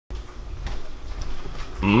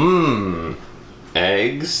Mmm.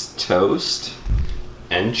 Eggs, toast,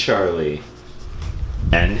 and Charlie.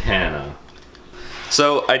 And Hannah.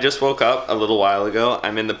 So I just woke up a little while ago.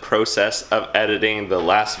 I'm in the process of editing the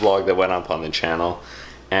last vlog that went up on the channel.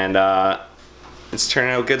 And it's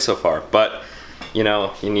turning out good so far. But, you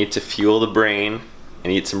know, you need to fuel the brain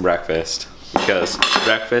and eat some breakfast. Because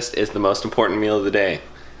breakfast is the most important meal of the day.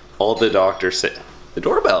 All the doctors say... The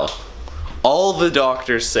doorbell! All the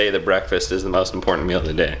doctors say that breakfast is the most important meal of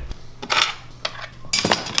the day.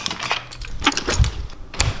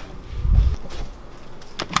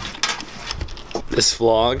 This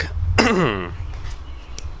vlog...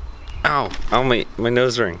 Ow, my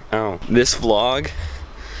nose ring, ow. This vlog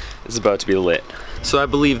is about to be lit. So I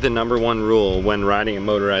believe the #1 rule when riding a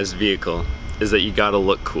motorized vehicle is that you gotta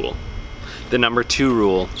look cool. The #2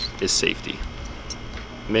 rule is safety.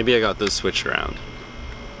 Maybe I got those switched around.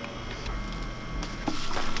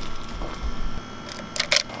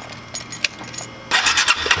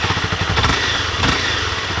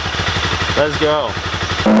 Let's go.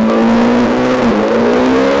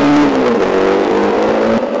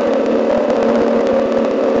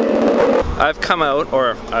 I've come out,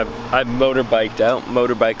 or I've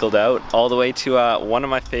motorcycled out all the way to one of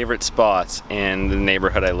my favorite spots in the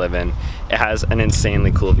neighborhood I live in. It has an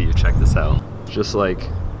insanely cool view. Check this out. Just like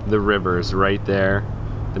the river's right there,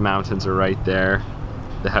 the mountains are right there,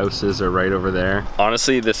 the houses are right over there.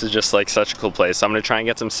 Honestly, this is just like such a cool place. I'm gonna try and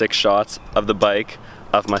get some sick shots of the bike,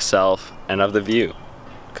 of myself, and of the view,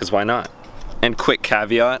 because why not? And quick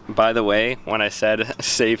caveat, by the way, when I said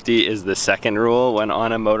safety is the second rule when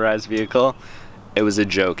on a motorized vehicle, it was a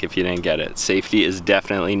joke if you didn't get it. Safety is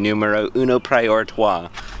definitely numero uno prior trois,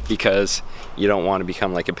 because you don't want to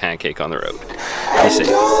become like a pancake on the road. Be safe.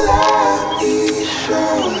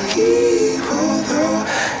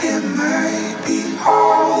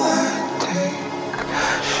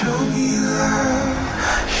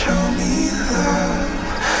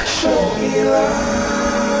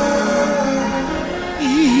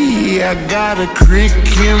 I got a crick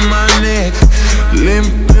in my neck,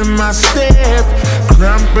 limp in my step,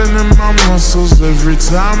 cramping in my muscles every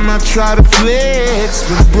time I try to flex,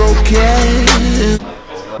 but broken.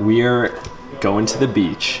 We are going to the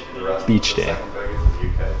beach. Beach day.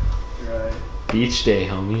 Beach day,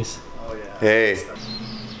 homies. Hey.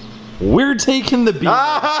 We're taking the beach.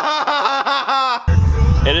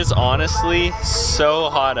 It is honestly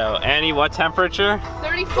so hot out. Annie, what temperature?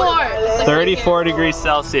 34. 34 degrees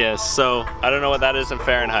Celsius. So I don't know what that is in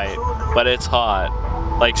Fahrenheit, but it's hot.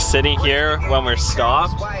 Like sitting here when we're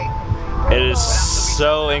stopped, it is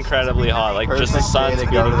so incredibly hot. Like just the sun's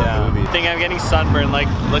beating down. I think I'm getting sunburned. Like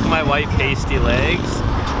look at my white pasty legs.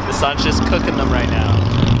 The sun's just cooking them right now.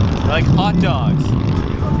 They're like hot dogs.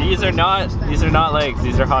 These are not legs.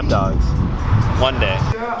 These are hot dogs. One day.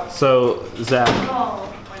 So Zach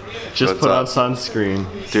just put on sunscreen.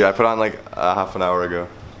 Dude, I put on like half an hour ago.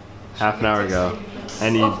 Half an hour ago.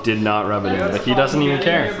 And he did not rub it in. Like he doesn't even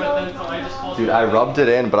care. Dude, I rubbed it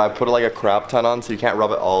in, but I put like a crap ton on so you can't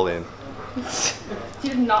rub it all in. You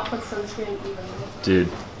did not put sunscreen even. Dude,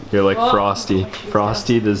 you're like Frosty.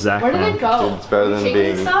 Frosty the Zach Where did man. it go? Dude, it's better than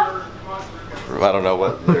being... I don't know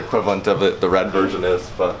what the equivalent of the red version is,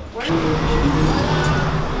 but...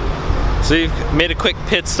 So we've made a quick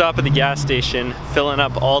pit stop at the gas station, filling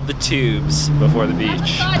up all the tubes before the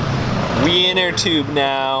beach. We in our tube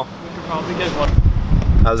now. We could probably get one.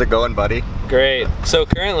 How's it going, buddy? Great. So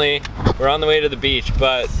currently, we're on the way to the beach,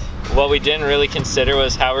 but what we didn't really consider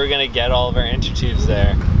was how we're gonna get all of our inner tubes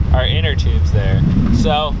there.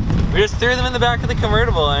 So we just threw them in the back of the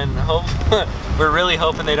convertible and we're really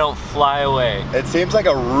hoping they don't fly away. It seems like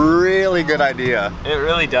a really good idea. It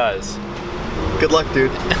really does. Good luck,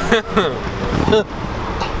 dude.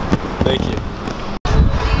 Thank you.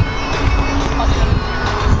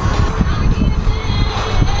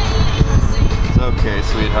 It's okay,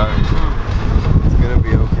 sweetheart. It's gonna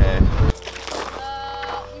be okay.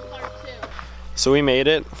 So we made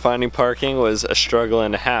it. Finding parking was a struggle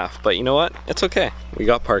and a half, but you know what? It's okay. We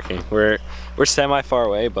got parking. We're semi far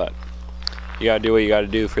away, but you gotta do what you gotta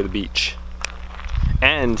do for the beach.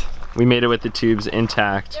 And we made it with the tubes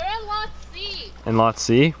intact. They're in lot C. In lot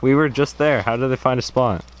C? We were just there. How did they find a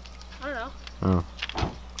spot? I don't know. Oh.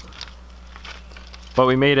 But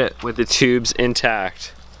we made it with the tubes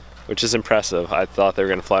intact, which is impressive. I thought they were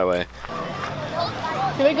gonna fly away.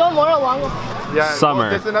 Can we go more along? Yeah, Summer.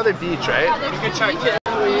 Well, there's another beach, right? Yeah, you can check it.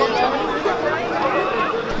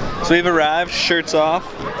 So we've arrived, shirts off,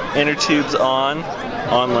 inner tubes on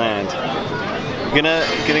land.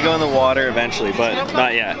 Gonna go in the water eventually, but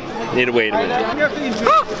not yet. Need to wait a minute.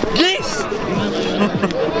 Yes!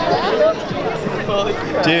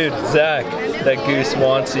 Dude, Zach, that goose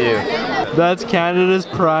wants you. That's Canada's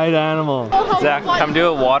pride animal. Zach, come do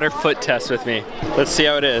a water foot test with me. Let's see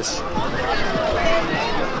how it is.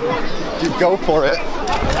 Dude, go for it.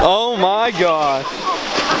 Oh my gosh.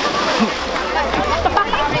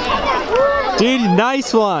 Dude,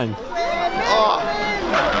 nice one.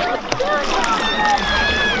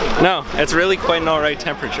 No, it's really quite an alright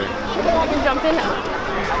temperature. I can jump in now.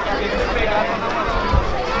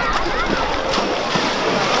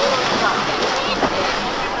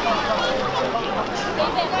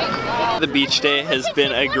 The beach day has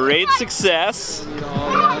been a great success.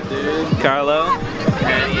 Carlo,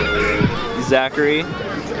 Zachary.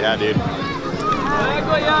 Yeah, dude.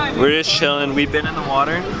 We're just chilling. We've been in the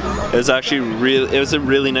water. It was actually it was a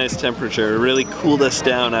really nice temperature. It really cooled us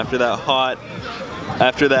down after that hot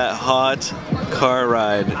car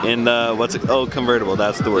ride in the, convertible.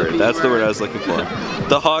 That's the word. That's the word I was looking for.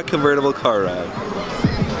 The hot convertible car ride.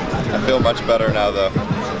 I feel much better now though.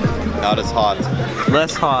 Not as hot.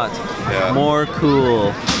 Less hot. Yeah. More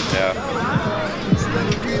cool. Yeah.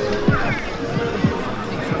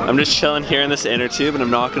 I'm just chilling here in this inner tube, and I'm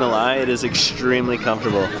not gonna lie, it is extremely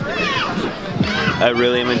comfortable. I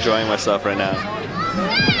really am enjoying myself right now.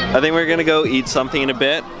 I think we're gonna go eat something in a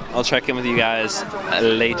bit. I'll check in with you guys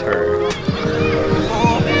later.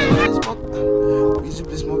 We just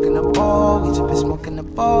been smoking the ball, we just been smoking the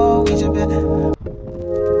ball, we just been